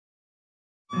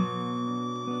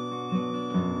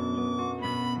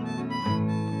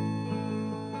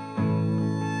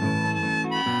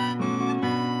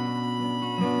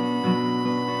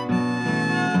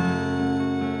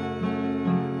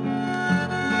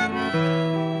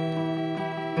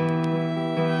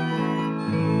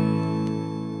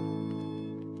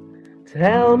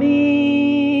Tell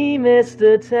me,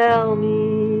 mister, tell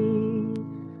me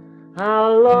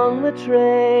how long the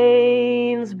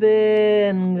train's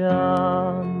been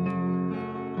gone.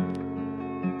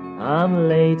 I'm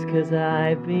late 'cause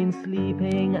I've been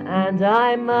sleeping, and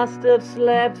I must have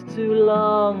slept too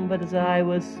long. But as I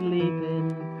was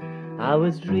sleeping, I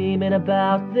was dreaming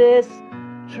about this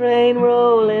train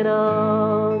rolling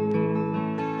on.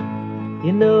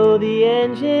 You know, the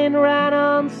engine ran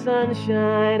on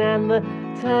sunshine and the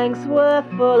tanks were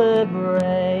full of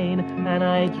rain, and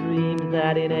I dreamed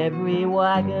that in every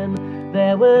wagon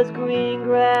there was green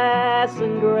grass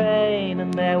and grain,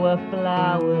 and there were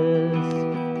flowers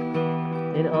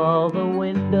in all the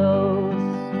windows,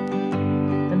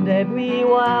 and every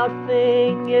wild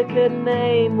thing you could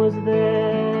name was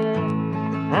there,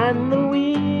 and the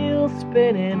wheels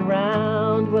spinning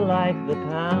round were like the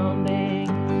pounding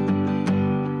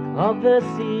of the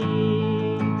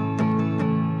sea,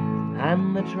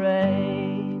 and the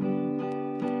train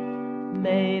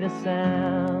made a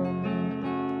sound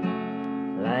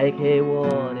like a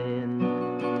warning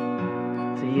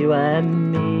to you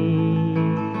and me.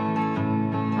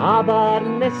 Ah, but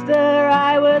mister,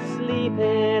 I was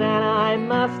sleeping, and I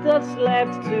must have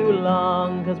slept too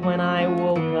long, 'cause when I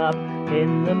woke up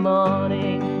in the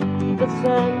morning, the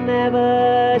sun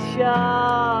never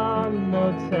shone.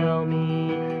 No, tell me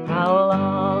how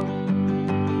long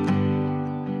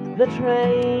the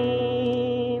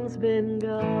train's been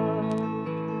gone.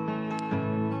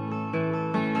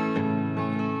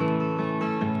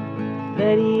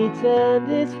 Then he turned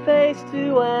his face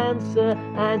to answer,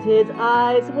 and his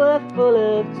eyes were full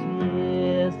of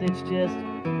tears. It's just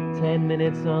 10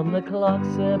 minutes on the clock,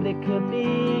 sir, but it could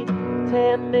be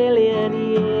 10 million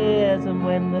years. And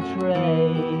when the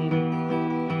train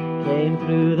came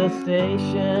through the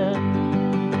station,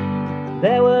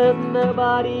 there was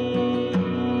nobody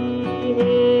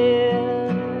here.